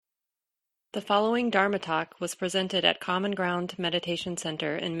The following Dharma talk was presented at Common Ground Meditation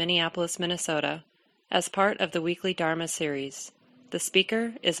Center in Minneapolis, Minnesota, as part of the weekly Dharma series. The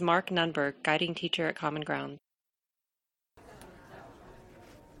speaker is Mark Nunberg, guiding teacher at Common Ground.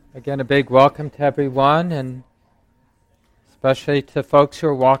 Again, a big welcome to everyone, and especially to folks who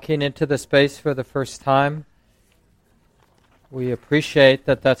are walking into the space for the first time. We appreciate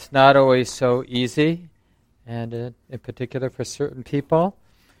that that's not always so easy, and in particular for certain people,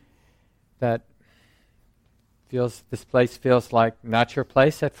 that this place feels like not your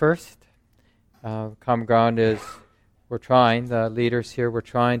place at first. Common Ground the leaders here, we're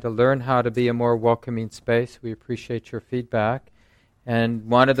trying to learn how to be a more welcoming space. We appreciate your feedback. And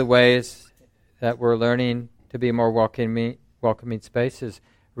one of the ways that we're learning to be a more welcoming space is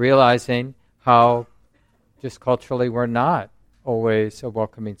realizing how just culturally we're not always a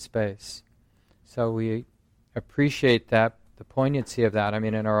welcoming space. So we appreciate that, the poignancy of that,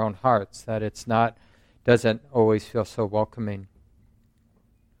 in our own hearts, that doesn't always feel so welcoming.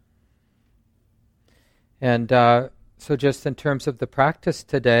 And so just in terms of the practice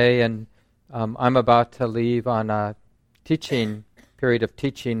today, and I'm about to leave on a period of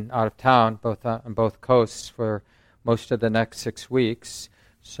teaching out of town, on both coasts for most of the next 6 weeks.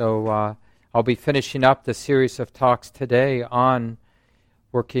 So I'll be finishing up the series of talks today on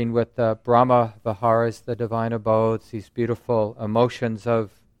working with the Brahma Viharas, the divine abodes, these beautiful emotions of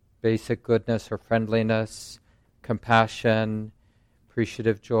basic goodness or friendliness, compassion,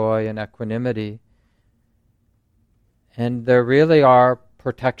 appreciative joy, and equanimity. And there really are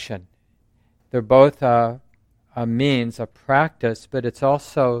protection. They're both a means, a practice, but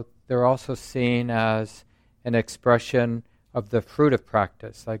they're also seen as an expression of the fruit of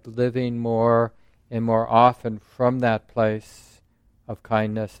practice, like living more and more often from that place of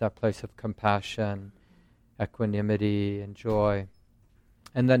kindness, that place of compassion, equanimity, and joy.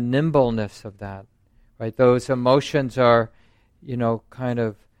 And the nimbleness of that, right? Those emotions are, kind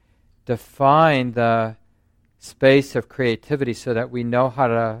of define the space of creativity so that we know how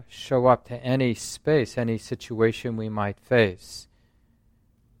to show up to any space, any situation we might face.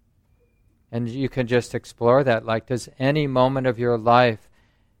 And you can just explore that. Like, does any moment of your life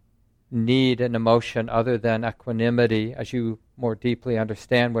need an emotion other than equanimity, as you more deeply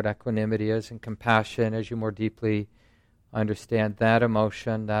understand what equanimity is, and compassion, as you more deeply understand that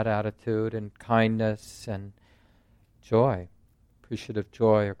emotion, that attitude, and kindness and joy, appreciative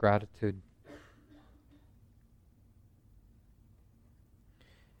joy or gratitude.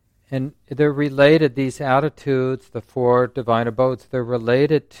 And they're related, these attitudes, the 4 divine abodes, they're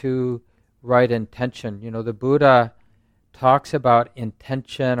related to right intention. The Buddha talks about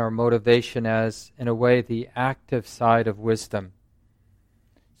intention or motivation as, in a way, the active side of wisdom.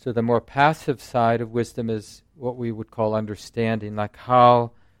 So the more passive side of wisdom is what we would call understanding, like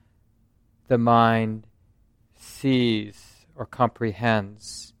how the mind sees or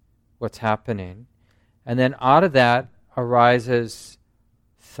comprehends what's happening. And then out of that arises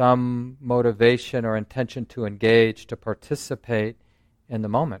some motivation or intention to engage, to participate in the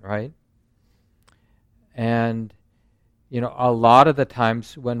moment, right? And a lot of the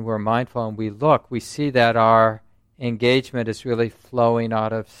times when we're mindful and we see that our engagement is really flowing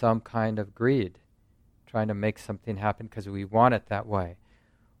out of some kind of greed, trying to make something happen because we want it that way,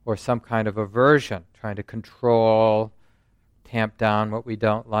 or some kind of aversion, trying to control, tamp down what we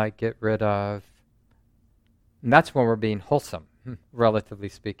don't like, get rid of. And that's when we're being wholesome, relatively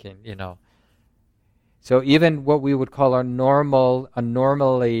speaking, So even what we would call a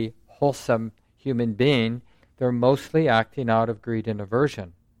normally wholesome human being, they're mostly acting out of greed and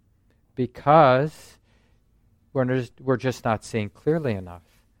aversion because we're just not seeing clearly enough.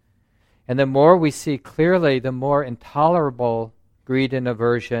 And the more we see clearly, the more intolerable greed and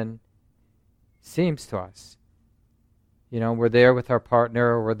aversion seems to us. We're there with our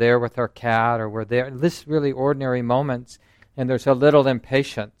partner, or we're there with our cat, or we're there, this really ordinary moments, and there's a little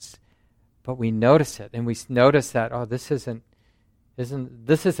impatience, but we notice it, and we notice that, this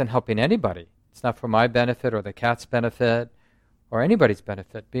isn't helping anybody. It's not for my benefit or the cat's benefit or anybody's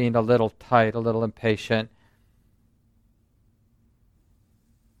benefit, being a little tight, a little impatient.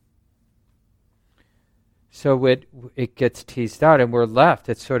 So it gets teased out and we're left.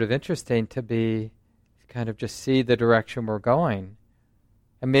 It's sort of interesting to kind of just see the direction we're going.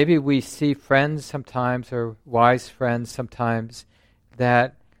 And maybe we see friends sometimes, or wise friends sometimes,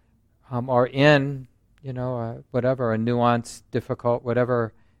 that are in, a nuanced, difficult,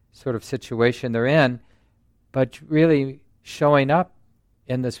 whatever sort of situation they're in, but really showing up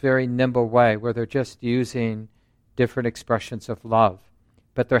in this very nimble way where they're just using different expressions of love.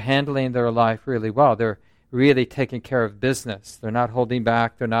 But they're handling their life really well. They're really taking care of business. They're not holding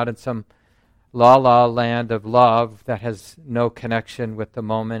back. They're not in some la land of love that has no connection with the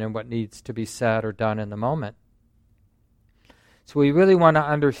moment and what needs to be said or done in the moment. So we really want to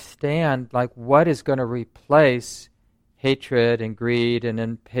understand like what is going to replace hatred and greed and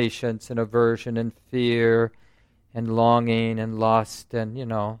impatience and aversion and fear and longing and lust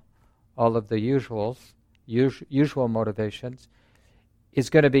and, all of the usual motivations, is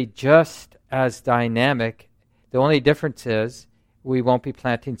going to be just as dynamic. The only difference is we won't be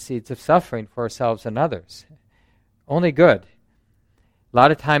planting seeds of suffering for ourselves and others. Only good. A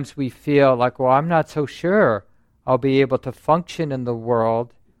lot of times we feel like, well, I'm not so sure I'll be able to function in the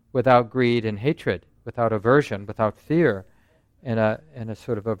world without greed and hatred, without aversion, without fear, in a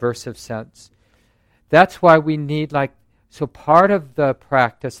sort of aversive sense. That's why we need so part of the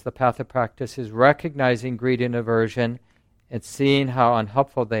practice, the path of practice, is recognizing greed and aversion and seeing how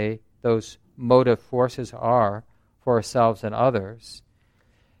unhelpful those motive forces are for ourselves and others.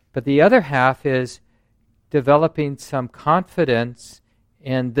 But the other half is developing some confidence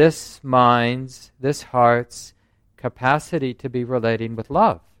in this mind's, this heart's capacity to be relating with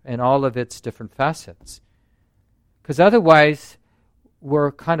love in all of its different facets. Because otherwise,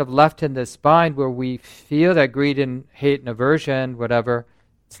 we're kind of left in this bind where we feel that greed and hate and aversion, whatever,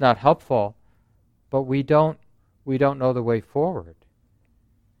 it's not helpful, but we don't know the way forward.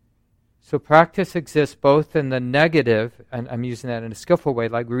 So practice exists both in the negative, and I'm using that in a skillful way,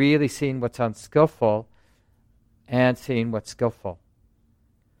 like really seeing what's unskillful and seeing what's skillful.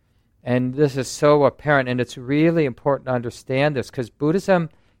 And this is so apparent, and it's really important to understand this, because Buddhism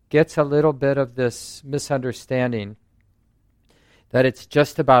gets a little bit of this misunderstanding that it's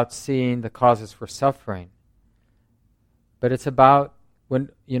just about seeing the causes for suffering. But it's about when,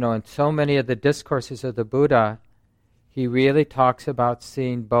 in so many of the discourses of the Buddha, he really talks about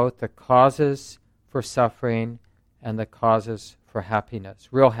seeing both the causes for suffering and the causes for happiness.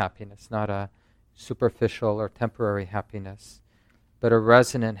 Real happiness, not a superficial or temporary happiness, but a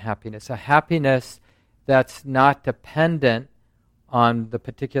resonant happiness. A happiness that's not dependent on the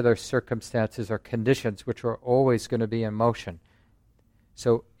particular circumstances or conditions, which are always going to be in motion.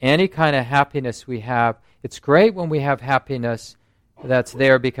 So any kind of happiness we have, it's great when we have happiness that's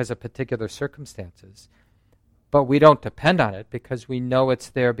there because of particular circumstances. But we don't depend on it because we know it's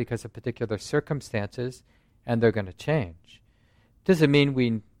there because of particular circumstances and they're going to change. Doesn't mean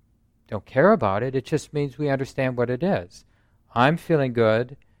we don't care about it. It just means we understand what it is. I'm feeling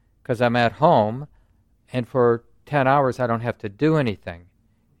good because I'm at home and for 10 hours I don't have to do anything,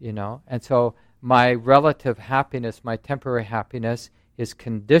 And so my relative happiness, my temporary happiness, is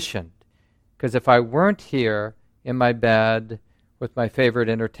conditioned. Because if I weren't here in my bed with my favorite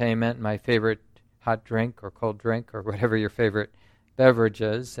entertainment, my favorite hot drink or cold drink or whatever your favorite beverage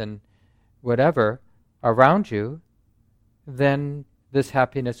is and whatever around you, then this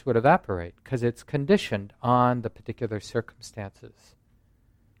happiness would evaporate because it's conditioned on the particular circumstances.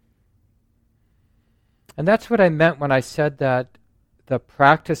 And that's what I meant when I said that the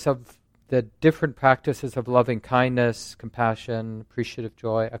practice of the different practices of loving kindness, compassion, appreciative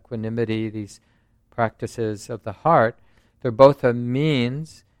joy, equanimity, these practices of the heart, they're both a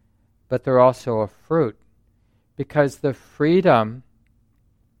means, but they're also a fruit. Because the freedom,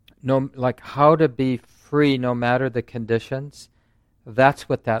 how to be free no matter the conditions, that's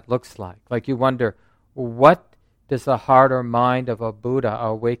what that looks like. Like you wonder, what does the heart or mind of a Buddha, a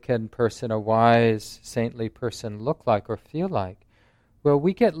awakened person, a wise, saintly person look like or feel like? Well,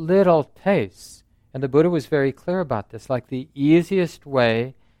 we get little tastes. And the Buddha was very clear about this. Like the easiest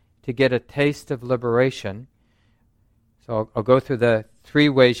way to get a taste of liberation, so I'll go through the 3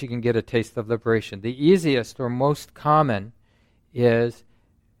 ways you can get a taste of liberation. The easiest or most common is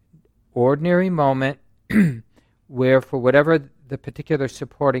ordinary moment where for whatever the particular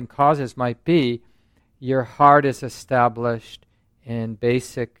supporting causes might be, your heart is established in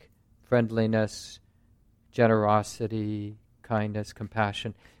basic friendliness, generosity, kindness,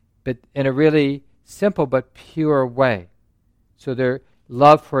 compassion, but in a really simple but pure way. So there's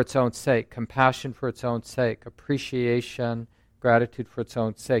love for its own sake, compassion for its own sake, appreciation, gratitude for its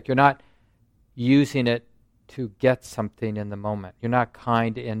own sake. You're not using it to get something in the moment. You're not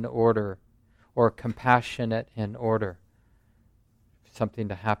kind in order or compassionate in order for something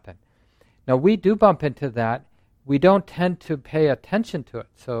to happen. Now we do bump into that. We don't tend to pay attention to it.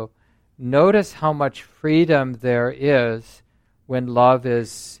 So notice how much freedom there is when love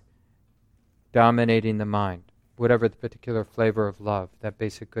is dominating the mind, whatever the particular flavor of love, that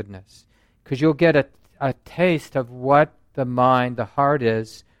basic goodness. Because you'll get a taste of what the mind, the heart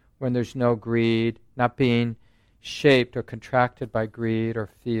is when there's no greed, not being shaped or contracted by greed or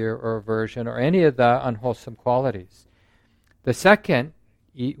fear or aversion or any of the unwholesome qualities. The second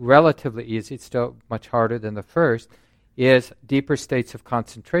relatively easy, it's still much harder than the first, is deeper states of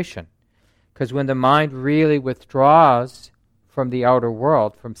concentration. Because when the mind really withdraws from the outer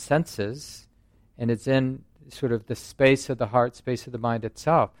world, from senses, and it's in sort of the space of the heart, space of the mind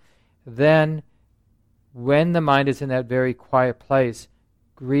itself, then when the mind is in that very quiet place,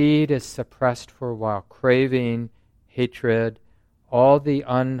 greed is suppressed for a while. Craving, hatred, all the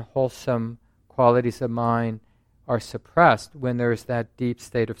unwholesome qualities of mind are suppressed when there's that deep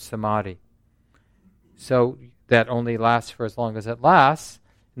state of samadhi. So that only lasts for as long as it lasts,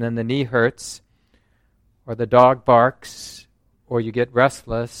 and then the knee hurts, or the dog barks, or you get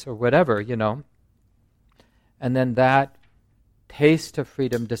restless, or whatever, and then that taste of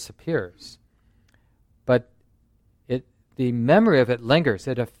freedom disappears. But the memory of it lingers.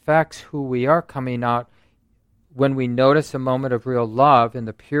 It affects who we are coming out when we notice a moment of real love and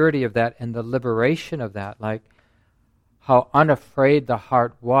the purity of that and the liberation of that, like how unafraid the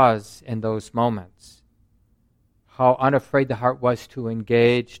heart was in those moments. How unafraid the heart was to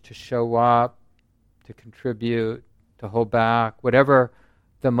engage, to show up, to contribute, to hold back, whatever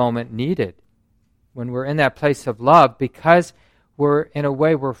the moment needed. When we're in that place of love, because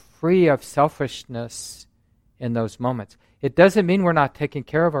we're free of selfishness in those moments. It doesn't mean we're not taking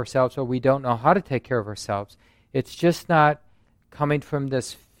care of ourselves or we don't know how to take care of ourselves. It's just not coming from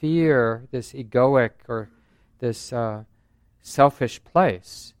this fear, this egoic or this selfish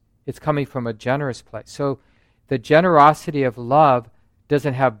place. It's coming from a generous place. So the generosity of love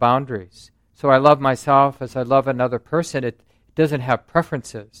doesn't have boundaries. So I love myself as I love another person. It doesn't have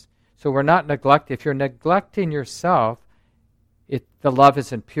preferences. So we're not neglecting. If you're neglecting yourself, the love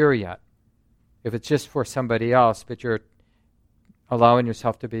isn't pure yet. If it's just for somebody else, but you're allowing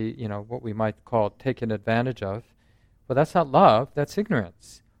yourself to be, what we might call taken advantage of, well, that's not love. That's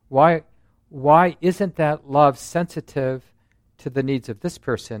ignorance. Why isn't that love sensitive to the needs of this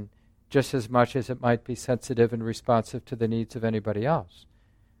person just as much as it might be sensitive and responsive to the needs of anybody else?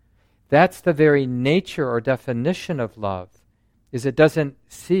 That's the very nature or definition of love, is it doesn't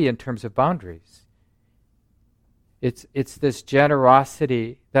see in terms of boundaries. It's this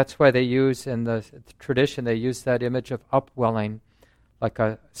generosity. That's why they use in the tradition, they use that image of upwelling, like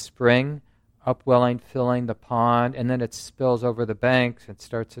a spring, upwelling, filling the pond, and then it spills over the banks and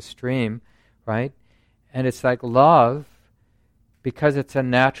starts a stream, right? And it's like love, because it's a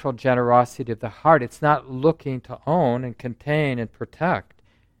natural generosity of the heart. It's not looking to own and contain and protect,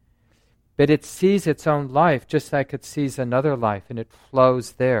 but it sees its own life just like it sees another life, and it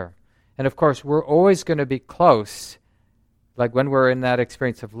flows there. And of course, we're always going to be close, like when we're in that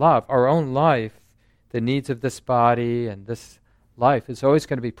experience of love. Our own life, the needs of this body and this life is always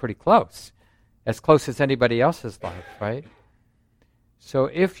going to be pretty close as anybody else's life, right? So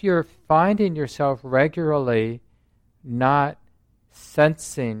if you're finding yourself regularly not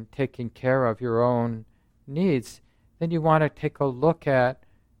sensing, taking care of your own needs, then you want to take a look at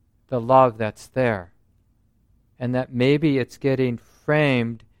the love that's there. And that maybe it's getting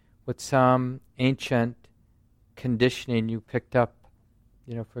framed with some ancient conditioning you picked up,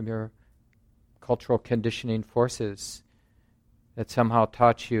 from your cultural conditioning forces that somehow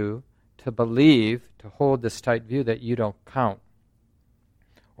taught you to believe, to hold this tight view that you don't count,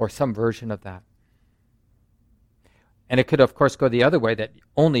 or some version of that. And it could, of course, go the other way, that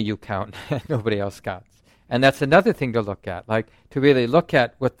only you count and nobody else counts. And that's another thing to look at, like to really look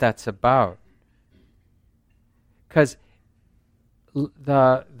at what that's about. Because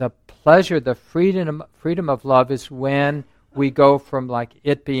the pleasure, the freedom of love is when we go from like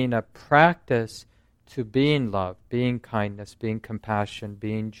it being a practice to being love, being kindness, being compassion,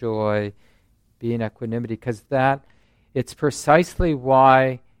 being joy, being equanimity. Because it's precisely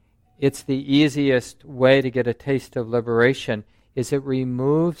why it's the easiest way to get a taste of liberation, is it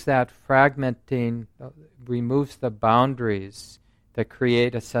removes that fragmenting, removes the boundaries that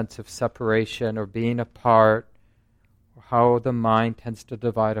create a sense of separation or being apart, or how the mind tends to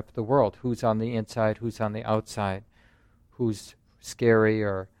divide up the world. Who's on the inside, who's on the outside, who's scary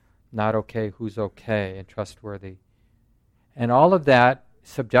or not okay, who's okay and trustworthy. And all of that,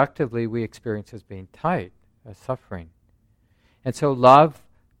 subjectively, we experience as being tight, as suffering. And so love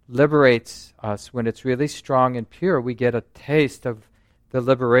liberates us. When it's really strong and pure, we get a taste of the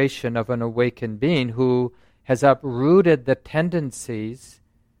liberation of an awakened being who has uprooted the tendencies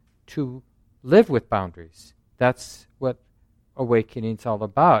to live with boundaries. That's what awakening's all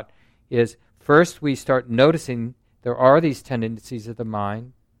about. Is first we start noticing there are these tendencies of the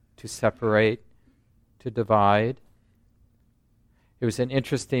mind to separate, to divide. It was an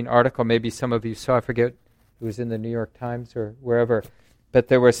interesting article, maybe some of you saw, I forget, it was in the New York Times or wherever, but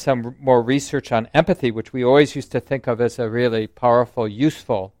there was some more research on empathy, which we always used to think of as a really powerful,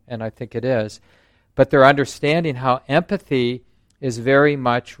 useful, and I think it is. But they're understanding how empathy is very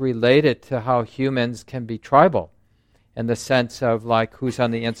much related to how humans can be tribal, in the sense of like who's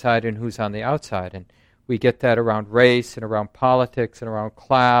on the inside and who's on the outside. And we get that around race and around politics and around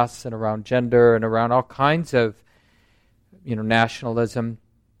class and around gender and around all kinds of, nationalism,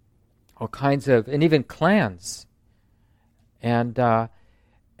 all kinds of, and even clans. And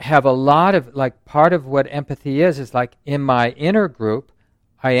have a lot of, like, part of what empathy is like in my inner group,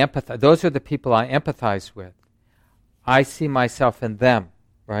 I empathize. Those are the people I empathize with. I see myself in them,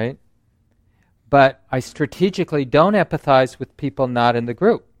 right? But I strategically don't empathize with people not in the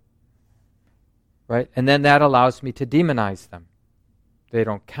group, right? And then that allows me to demonize them. They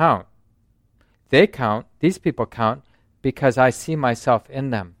don't count. They count, these people count, because I see myself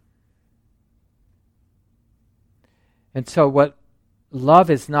in them. And so what love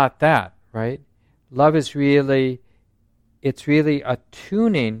is not that, right? Love is really, it's really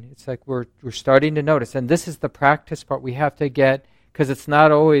attuning. It's like we're starting to notice. And this is the practice part we have to get, because it's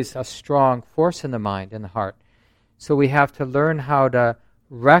not always a strong force in the mind, in the heart. So we have to learn how to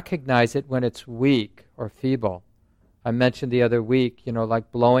recognize it when it's weak or feeble. I mentioned the other week,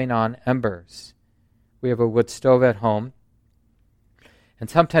 like blowing on embers. We have a wood stove at home. And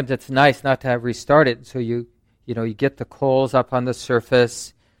sometimes it's nice not to have restart it, so you get the coals up on the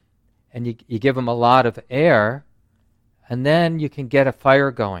surface and you give them a lot of air, and then you can get a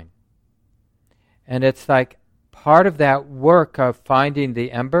fire going. And it's like part of that work of finding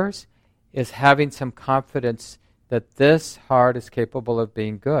the embers is having some confidence that this heart is capable of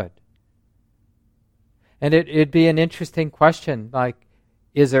being good. And it'd be an interesting question, like,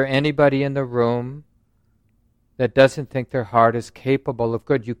 is there anybody in the room that doesn't think their heart is capable of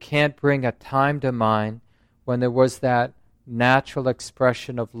good? You can't bring a time to mind when there was that natural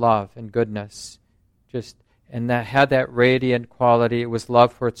expression of love and goodness, and that had that radiant quality. It was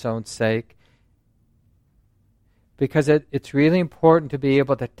love for its own sake. Because it's really important to be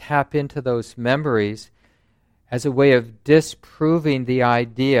able to tap into those memories as a way of disproving the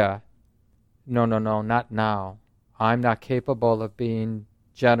idea, no, not now. I'm not capable of being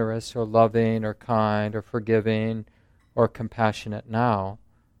generous or loving or kind or forgiving or compassionate now.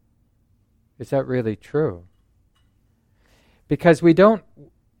 Is that really true? Because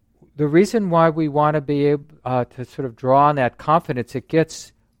the reason why we want to be able to sort of draw on that confidence, it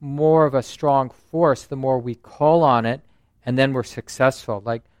gets more of a strong force the more we call on it, and then we're successful.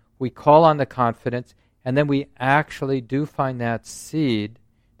 Like, we call on the confidence, and then we actually do find that seed,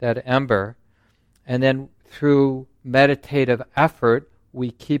 that ember, and then through meditative effort,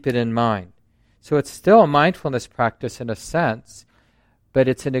 we keep it in mind. So it's still a mindfulness practice in a sense, but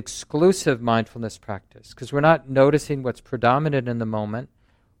it's an exclusive mindfulness practice, because we're not noticing what's predominant in the moment.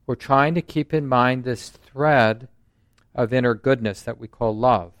 We're trying to keep in mind this thread of inner goodness that we call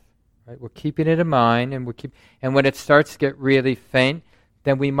love. Right? We're keeping it in mind, and when it starts to get really faint,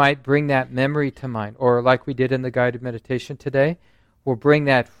 then we might bring that memory to mind. Or like we did in the guided meditation today, we'll bring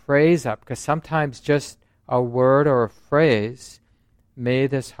that phrase up, because sometimes just a word or a phrase, may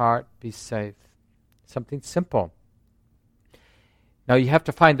this heart be safe. Something simple. Now you have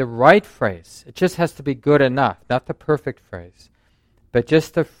to find the right phrase. It just has to be good enough, not the perfect phrase, but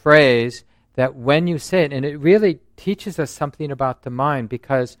just the phrase that when you say it, and it really teaches us something about the mind,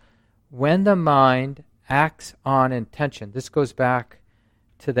 because when the mind acts on intention, this goes back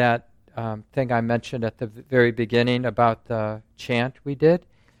to that thing I mentioned at the very beginning about the chant we did,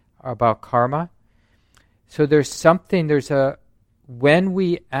 about karma. So when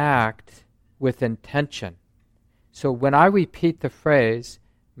we act with intention, so when I repeat the phrase,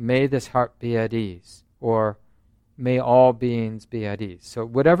 may this heart be at ease, or may all beings be at ease. So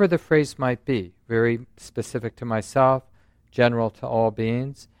whatever the phrase might be, very specific to myself, general to all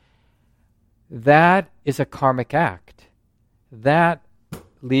beings, that is a karmic act. That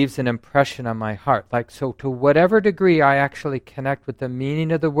leaves an impression on my heart. Like, so to whatever degree I actually connect with the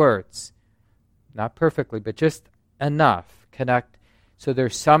meaning of the words, not perfectly, but just enough, connect. So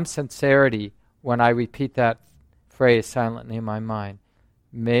there's some sincerity when I repeat that phrase silently in my mind.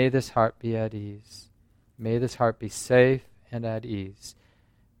 May this heart be at ease. May this heart be safe and at ease.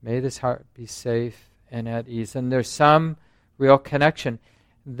 May this heart be safe and at ease. And there's some real connection.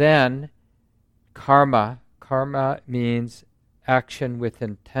 Then karma means action with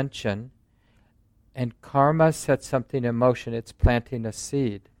intention. And karma sets something in motion. It's planting a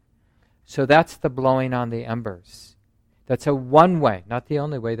seed. So that's the blowing on the embers. That's a one way, not the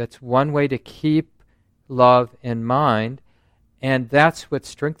only way. That's one way to keep love in mind, and that's what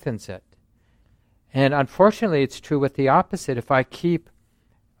strengthens it. And unfortunately, it's true with the opposite. If I keep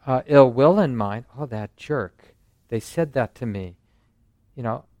ill will in mind. Oh, that jerk. They said that to me.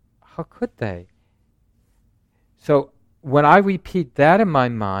 How could they? So when I repeat that in my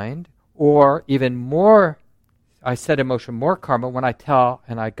mind, or even more, I set in motion more karma when I tell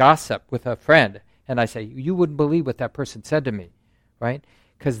and I gossip with a friend and I say, you wouldn't believe what that person said to me, right?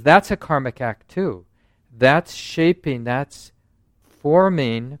 Because that's a karmic act too. That's shaping, that's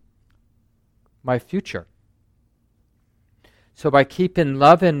forming my future. So by keeping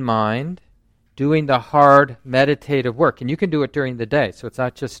love in mind, doing the hard meditative work, and you can do it during the day, so it's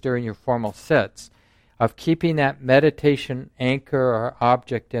not just during your formal sits, of keeping that meditation anchor or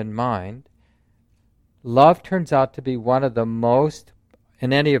object in mind, love turns out to be one of the most,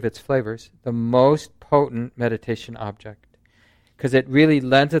 in any of its flavors, the most potent meditation object. Because it really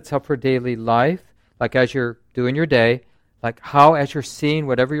lends itself for daily life, like as you're doing your day, like how as you're seeing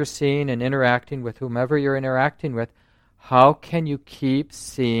whatever you're seeing and interacting with whomever you're interacting with, how can you keep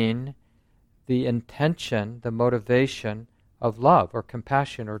seeing the intention, the motivation of love or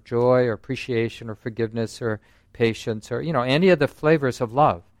compassion or joy or appreciation or forgiveness or patience or, any of the flavors of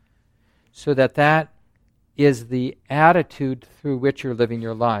love, so that is the attitude through which you're living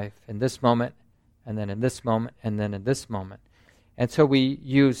your life in this moment and then in this moment and then in this moment. And so we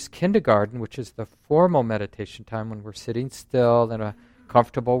use kindergarten, which is the formal meditation time when we're sitting still in a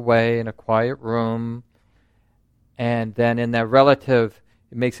comfortable way in a quiet room, and then in that relative,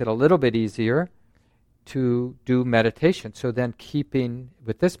 it makes it a little bit easier to do meditation. So then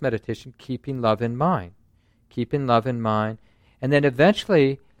with this meditation, keeping love in mind. Keeping love in mind. And then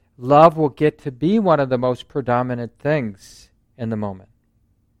eventually, love will get to be one of the most predominant things in the moment.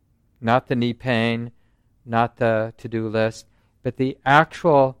 Not the knee pain, not the to-do list, but the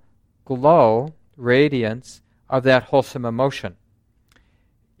actual glow, radiance of that wholesome emotion.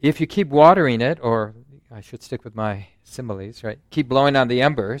 If you keep watering it, or I should stick with my similes, right? Keep blowing on the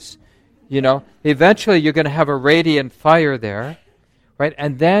embers, eventually you're going to have a radiant fire there, right?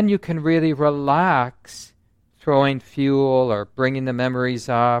 And then you can really relax, throwing fuel or bringing the memories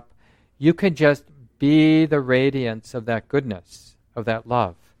up. You can just be the radiance of that goodness, of that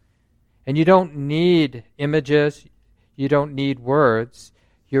love. And you don't need images, you don't need words.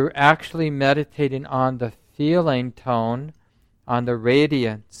 You're actually meditating on the feeling tone, on the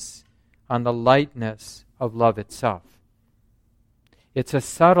radiance, on the lightness of love itself. It's a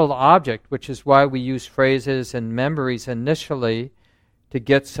subtle object, which is why we use phrases and memories initially to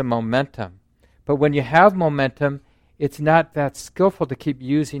get some momentum. But when you have momentum, it's not that skillful to keep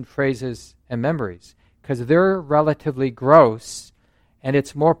using phrases and memories because they're relatively gross, and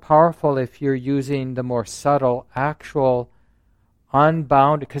it's more powerful if you're using the more subtle, actual,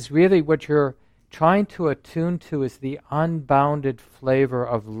 unbounded, because really what you're trying to attune to is the unbounded flavor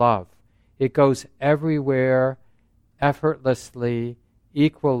of love. It goes everywhere, effortlessly,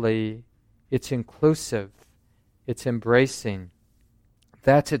 equally. It's inclusive. It's embracing.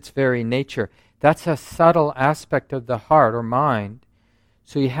 That's its very nature. That's a subtle aspect of the heart or mind,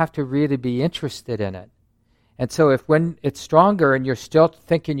 so you have to really be interested in it. And so if when it's stronger and you're still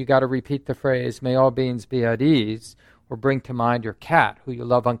thinking you got to repeat the phrase, may all beings be at ease, or bring to mind your cat who you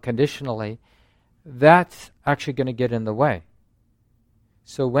love unconditionally, that's actually going to get in the way.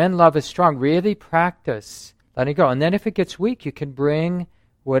 So when love is strong, really practice letting go. And then if it gets weak, you can bring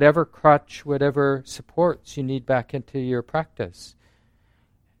whatever crutch, whatever supports you need back into your practice.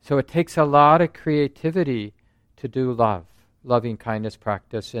 So it takes a lot of creativity to do loving kindness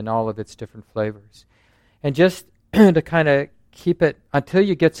practice in all of its different flavors. And just to kind of keep it until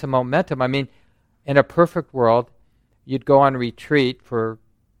you get some momentum. I mean, in a perfect world, you'd go on retreat for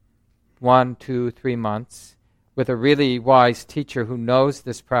 1, 2, 3 months with a really wise teacher who knows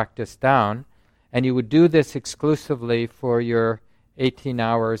this practice down, and you would do this exclusively for your 18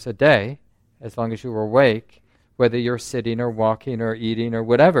 hours a day, as long as you were awake, whether you're sitting or walking or eating or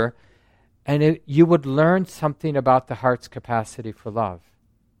whatever, and you would learn something about the heart's capacity for love.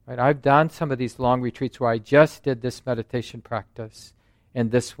 Right? I've done some of these long retreats where I just did this meditation practice in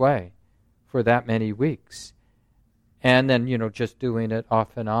this way for that many weeks. And then, just doing it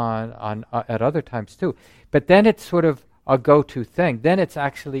off and on at other times too. But then it's sort of a go-to thing. Then it's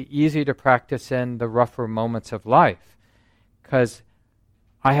actually easy to practice in the rougher moments of life because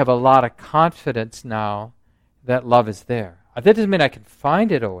I have a lot of confidence now that love is there. That doesn't mean I can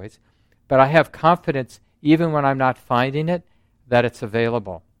find it always, but I have confidence even when I'm not finding it that it's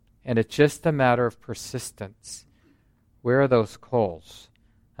available. And it's just a matter of persistence. Where are those coals?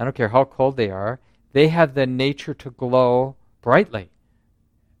 I don't care how cold they are. They have the nature to glow brightly.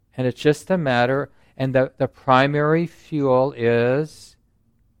 And it's just a matter, and the primary fuel is,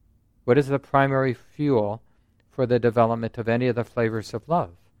 what is the primary fuel for the development of any of the flavors of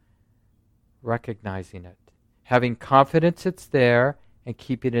love? recognizing it, having confidence it's there, and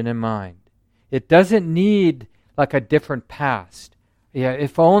keeping it in mind. It doesn't need like a different past. Yeah,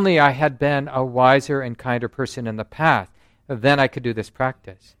 if only I had been a wiser and kinder person in the past, then I could do this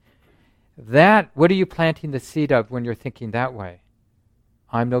practice. What are you planting the seed of when you're thinking that way?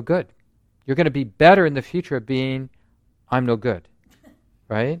 I'm no good. You're going to be better in the future at being, I'm no good,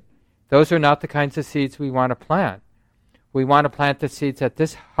 right? Those are not the kinds of seeds we want to plant. We want to plant the seeds that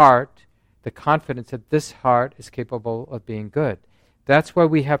this heart, the confidence that this heart is capable of being good. That's why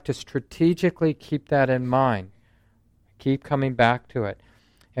we have to strategically keep that in mind. Keep coming back to it.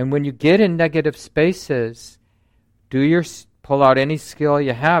 And when you get in negative spaces, pull out any skill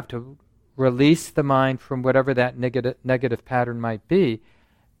you have to release the mind from whatever that negative pattern might be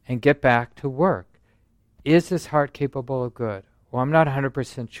and get back to work. Is this heart capable of good? Well, I'm not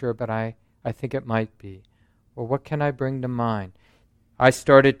 100% sure, but I think it might be. Well, what can I bring to mind? I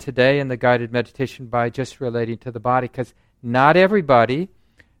started today in the guided meditation by just relating to the body, because not everybody,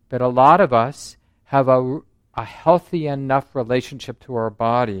 but a lot of us have a healthy enough relationship to our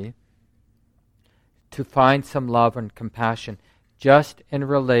body to find some love and compassion just in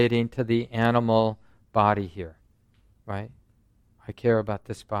relating to the animal body here, right? I care about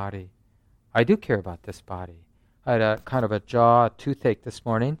this body. I do care about this body. I had a kind of a toothache this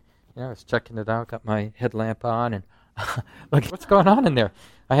morning. I was checking it out, got my headlamp on, and look, what's going on in there?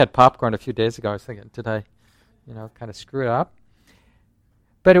 I had popcorn a few days ago. I was thinking, did I, kind of screw it up?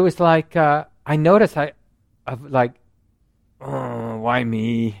 But it was like, I noticed why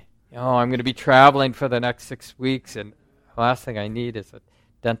me? I'm going to be traveling for the next 6 weeks, and the last thing I need is a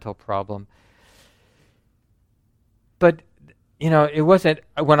dental problem. But, it wasn't,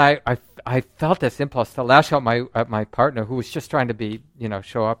 when I felt this impulse to lash out at my partner, who was just trying to be,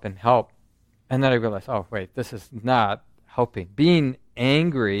 show up and help. And then I realized, oh, wait, this is not helping. Being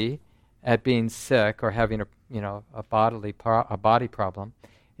angry at being sick or having a body problem,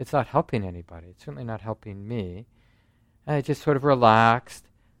 it's not helping anybody. It's certainly not helping me. And I just sort of relaxed.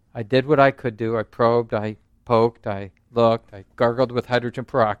 I did what I could do. I probed, I poked, I looked, I gargled with hydrogen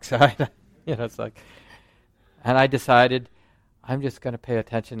peroxide. It's like, and I decided I'm just going to pay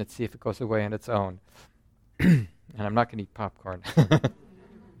attention and see if it goes away on its own. And I'm not going to eat popcorn.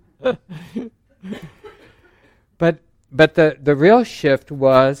 But the real shift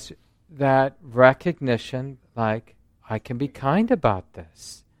was that recognition, like, I can be kind about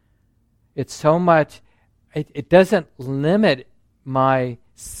this. It's so much, it doesn't limit my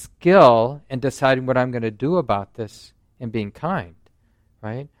skill in deciding what I'm going to do about this and being kind,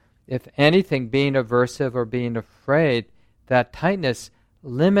 right? If anything, being aversive or being afraid, that tightness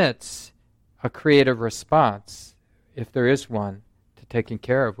limits a creative response, if there is one, to taking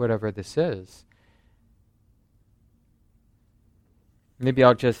care of whatever this is. Maybe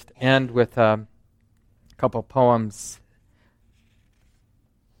I'll just end with a couple poems.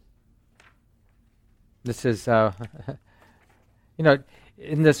 This is, in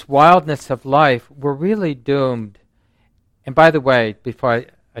this wildness of life, we're really doomed. And by the way, before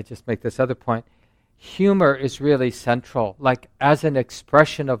I just make this other point, humor is really central. Like, as an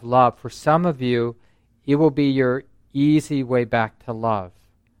expression of love, for some of you, it will be your easy way back to love.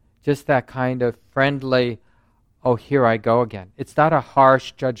 Just that kind of friendly, oh, here I go again. It's not a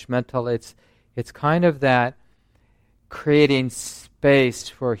harsh, judgmental, it's kind of that creating space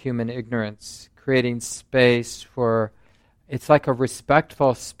for human ignorance, creating space for, it's like a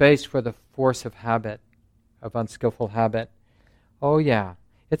respectful space for the force of habit, of unskillful habit. Oh yeah,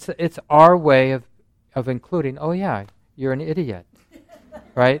 it's our way of including, oh yeah, you're an idiot,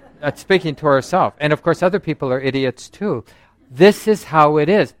 right? That's speaking to ourselves. And of course other people are idiots too. This is how it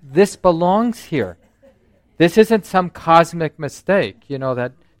is. This belongs here. This isn't some cosmic mistake,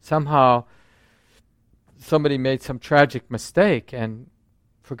 that somehow somebody made some tragic mistake and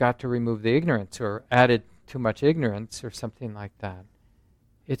forgot to remove the ignorance or added too much ignorance or something like that.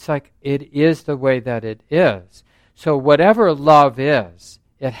 It's like it is the way that it is. So whatever love is,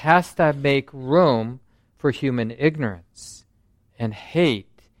 it has to make room for human ignorance and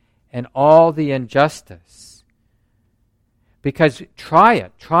hate and all the injustice. Because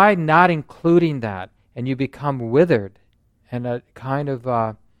try not including that, and you become withered and a kind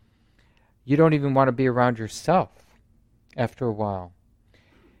of, you don't even want to be around yourself after a while.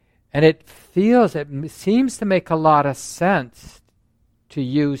 And it seems to make a lot of sense to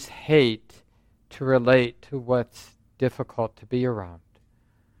use hate to relate to what's difficult to be around.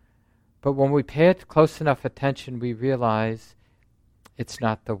 But when we pay it close enough attention, we realize it's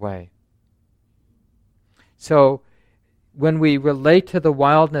not the way. So when we relate to the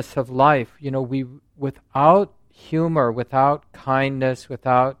wildness of life, we without humor, without kindness,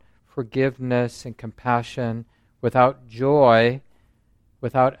 without forgiveness and compassion, without joy,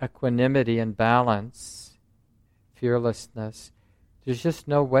 without equanimity and balance, fearlessness, there's just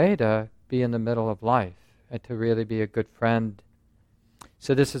no way to be in the middle of life and to really be a good friend.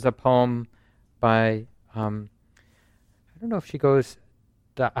 So this is a poem by, I don't know if she goes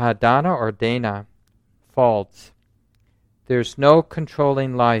Dana or Dana Faulds. There's no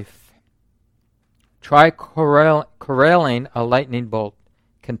controlling life. Try corralling a lightning bolt,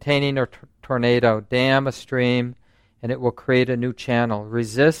 containing a tornado, dam a stream, and it will create a new channel.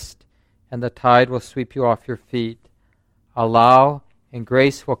 Resist, and the tide will sweep you off your feet. Allow, and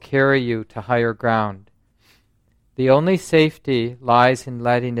grace will carry you to higher ground. The only safety lies in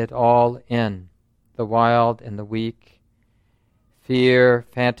letting it all in, the wild and the weak, fear,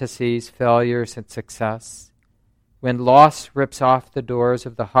 fantasies, failures, and success. When loss rips off the doors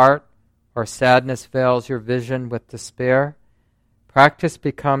of the heart, or sadness veils your vision with despair, practice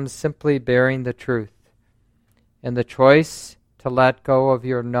becomes simply bearing the truth. In the choice to let go of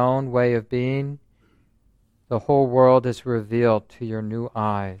your known way of being, the whole world is revealed to your new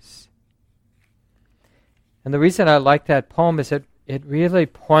eyes. And the reason I like that poem is it really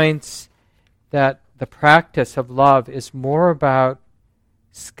points that the practice of love is more about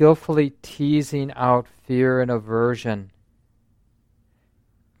skillfully teasing out fear and aversion,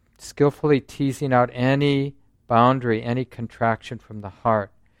 skillfully teasing out any boundary, any contraction from the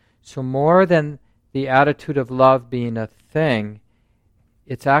heart. So more than the attitude of love being a thing,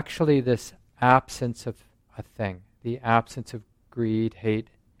 it's actually this absence of a thing, the absence of greed, hate,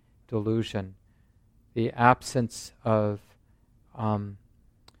 delusion, the absence of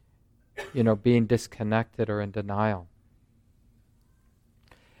being disconnected or in denial.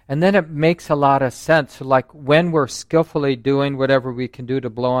 And then it makes a lot of sense. So like when we're skillfully doing whatever we can do to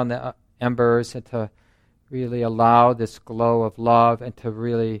blow on the embers and to really allow this glow of love and to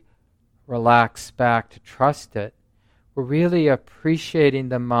really relax back, to trust it, we're really appreciating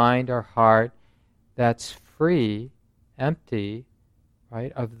the mind or heart that's free, empty,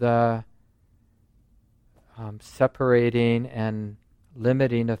 right, of the separating and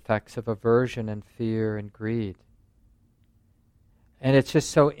limiting effects of aversion and fear and greed. And it's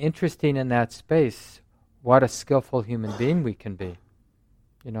just so interesting in that space what a skillful human being we can be.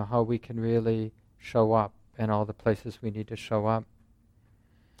 How we can really show up in all the places we need to show up.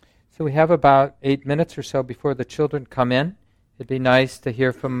 So we have about 8 minutes or so before the children come in. It'd be nice to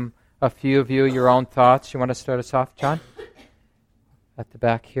hear from a few of you your own thoughts. You want to start us off, John? At the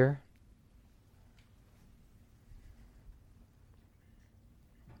back here.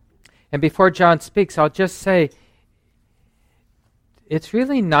 And before John speaks, I'll just say, it's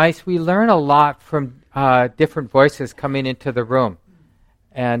really nice. We learn a lot from different voices coming into the room.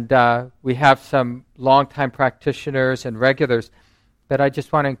 And we have some longtime practitioners and regulars. But I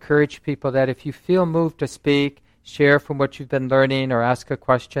just want to encourage people that if you feel moved to speak, share from what you've been learning, or ask a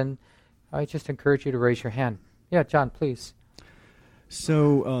question, I just encourage you to raise your hand. Yeah, John, please.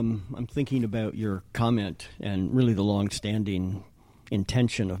 So I'm thinking about your comment and really the long-standing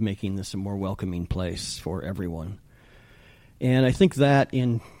intention of making this a more welcoming place for everyone. And I think that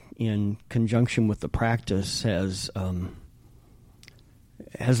in conjunction with the practice has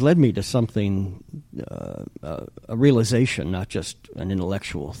led me to something, a realization, not just an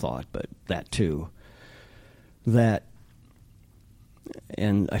intellectual thought, but that too, that,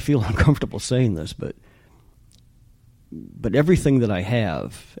 and I feel uncomfortable saying this, but everything that I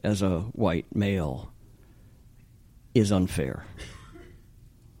have as a white male is unfair.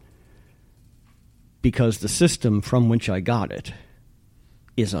 Because the system from which I got it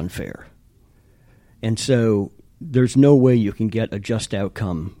is unfair. And so there's no way you can get a just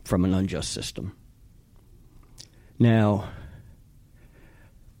outcome from an unjust system. Now,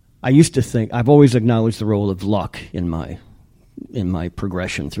 I used to think, I've always acknowledged the role of luck in my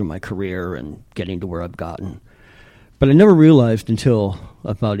progression through my career and getting to where I've gotten. But I never realized until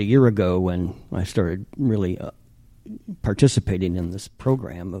about a year ago when I started really participating in this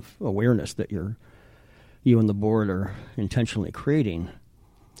program of awareness that you and the board are intentionally creating,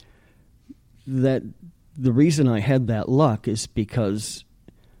 that the reason I had that luck is because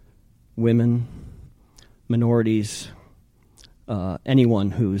women, minorities,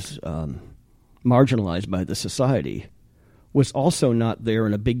 anyone who's marginalized by the society was also not there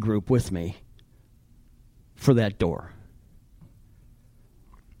in a big group with me for that door.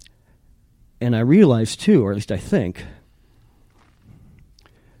 And I realized too, or at least I think,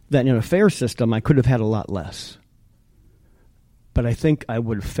 that in a fair system I could have had a lot less. But I think I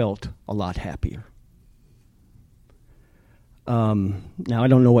would have felt a lot happier. Now, I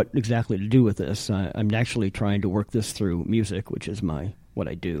don't know what exactly to do with this. I'm actually trying to work this through music, which is what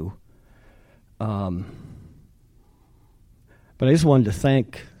I do. But I just wanted to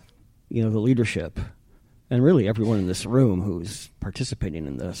thank, the leadership and really everyone in this room who's participating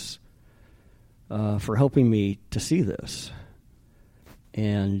in this for helping me to see this.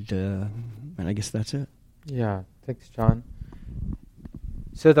 And I guess that's it. Yeah, thanks, John.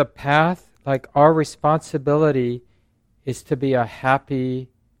 So the path, like our responsibility, is to be a happy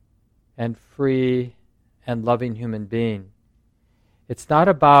and free and loving human being. It's not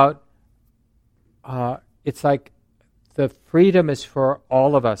about, it's like the freedom is for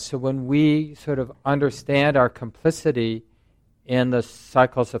all of us. So when we sort of understand our complicity in the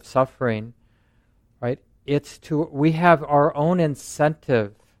cycles of suffering, right, we have our own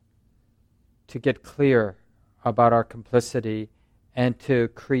incentive to get clear about our complicity and to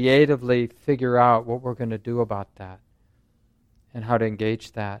creatively figure out what we're going to do about that and how to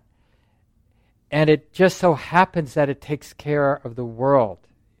engage that. And it just so happens that it takes care of the world,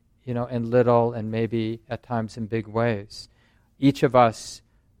 in little and maybe at times in big ways. Each of us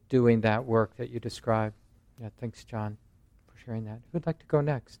doing that work that you described. Yeah, thanks, John, for sharing that. Who'd like to go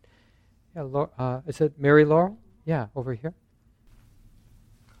next? Yeah, is it Mary Laurel? Yeah, over here.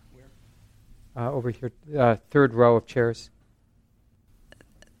 Where? Over here, third row of chairs.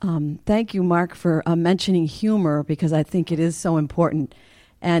 Thank you, Mark, for mentioning humor, because I think it is so important.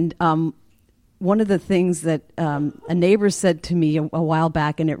 And one of the things that a neighbor said to me a while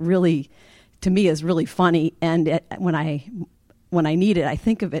back, and it really, to me, is really funny, and when I need it, I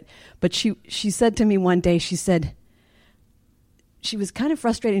think of it. But she said to me one day, she was kind of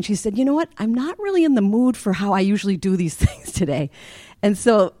frustrated, and she said, "You know what? I'm not really in the mood for how I usually do these things today." And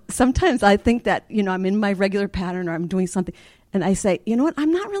so sometimes I think that, I'm in my regular pattern or I'm doing something, and I say, "You know what?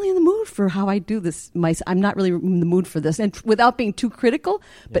 I'm not really in the mood for how I do this. I'm not really in the mood for this." And without being too critical,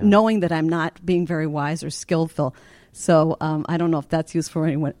 but knowing that I'm not being very wise or skillful. So I don't know if that's useful for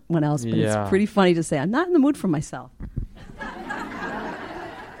anyone else, but it's pretty funny to say, I'm not in the mood for myself.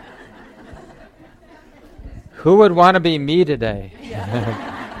 Who would want to be me today?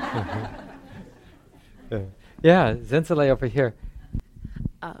 Yeah, Zinzale over here.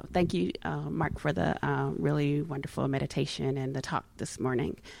 Thank you, Mark, for the really wonderful meditation and the talk this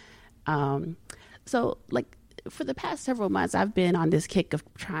morning. So, for the past several months, I've been on this kick of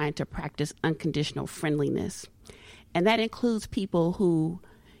trying to practice unconditional friendliness. And that includes people who,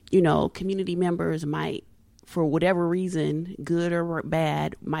 community members might, for whatever reason, good or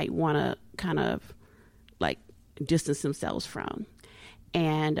bad, might want to kind of, distance themselves from.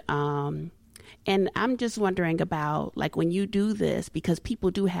 And I'm just wondering about, when you do this, because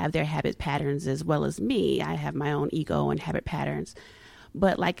people do have their habit patterns as well as me. I have my own ego and habit patterns.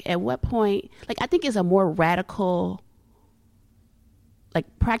 But, at what point, I think it's a more radical,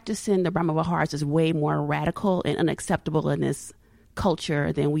 practicing the Brahma-Viharas is way more radical and unacceptable in this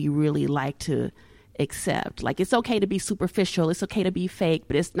culture than we really like to accept. It's okay to be superficial. It's okay to be fake,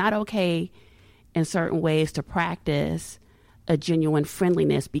 but it's not okay in certain ways to practice a genuine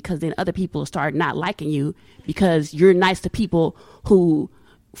friendliness, because then other people start not liking you because you're nice to people who,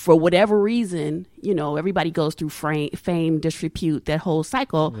 for whatever reason, everybody goes through fame, disrepute, that whole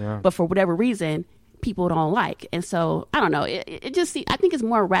cycle. Yeah. But for whatever reason, people don't like. And so, I don't know. I think it's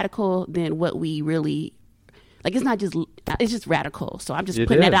more radical than what we really, it's not just, it's just radical. So I'm just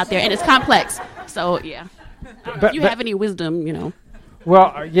putting that out there, and it's complex. So, yeah. If you have any wisdom,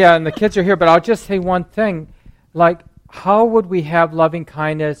 Well, yeah, and the kids are here, but I'll just say one thing. How would we have loving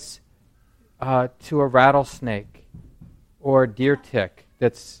kindness to a rattlesnake or a deer tick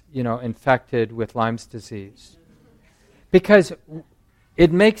that's, infected with Lyme's disease? Because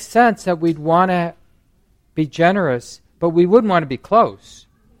it makes sense that we'd want to be generous, but we wouldn't want to be close.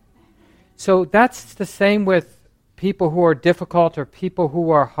 So that's the same with people who are difficult or people who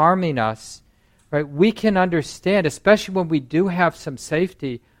are harming us, right? We can understand, especially when we do have some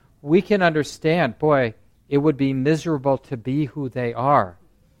safety, we can understand, boy, it would be miserable to be who they are,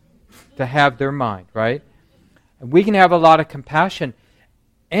 to have their mind, right? And we can have a lot of compassion,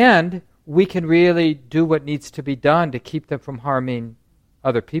 and we can really do what needs to be done to keep them from harming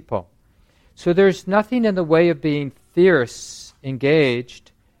other people. So there's nothing in the way of being fierce,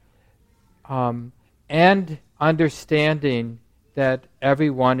 engaged, and understanding that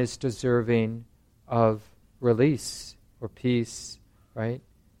everyone is deserving of release or peace, right?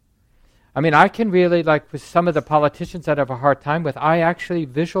 I mean, I can really, with some of the politicians that I have a hard time with, I actually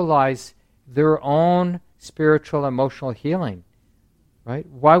visualize their own spiritual, emotional healing, right?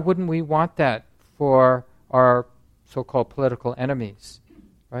 Why wouldn't we want that for our so-called political enemies,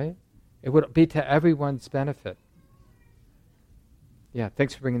 right? It would be to everyone's benefit. Yeah,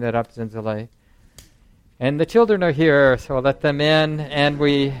 thanks for bringing that up, Zinzale. And the children are here, so I'll let them in. And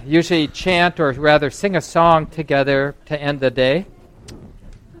we usually chant, or rather sing a song together to end the day.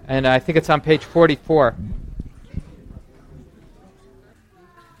 And I think it's on page 44.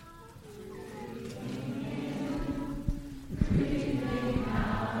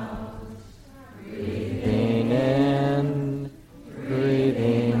 Breathing in,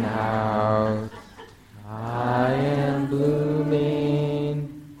 breathing out. I am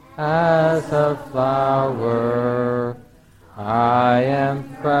blooming as a flower. I am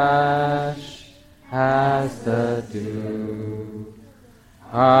fresh as the dew.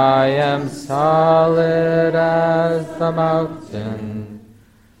 I am solid as the mountain.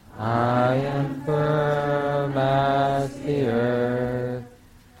 I am firm as the earth.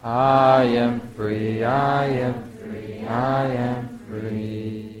 I am free, I am free, I am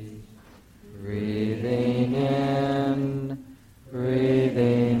free. Breathing in,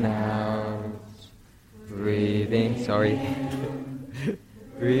 breathing out. Breathing,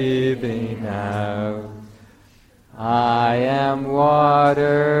 breathing out. I am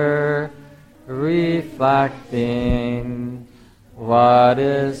water reflecting what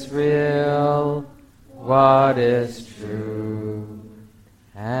is real, what is true.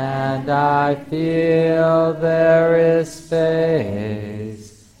 And I feel there is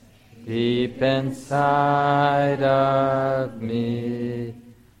space deep inside of me.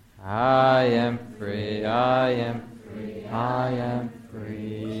 I am free, I am free, I am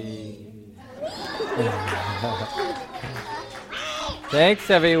free. Thanks,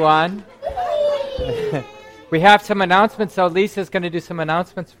 everyone. We have some announcements, so Lisa's going to do some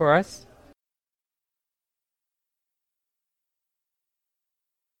announcements for us.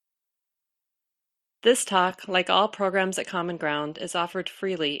 This talk, like all programs at Common Ground, is offered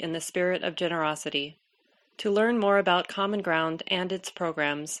freely in the spirit of generosity. To learn more about Common Ground and its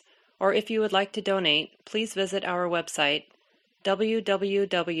programs, or if you would like to donate, please visit our website,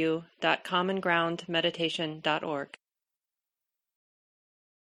 www.commongroundmeditation.org.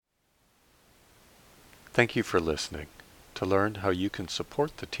 Thank you for listening. To learn how you can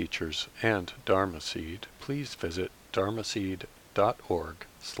support the teachers and Dharma Seed, please visit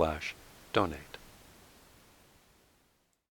dharmaseed.org/donate.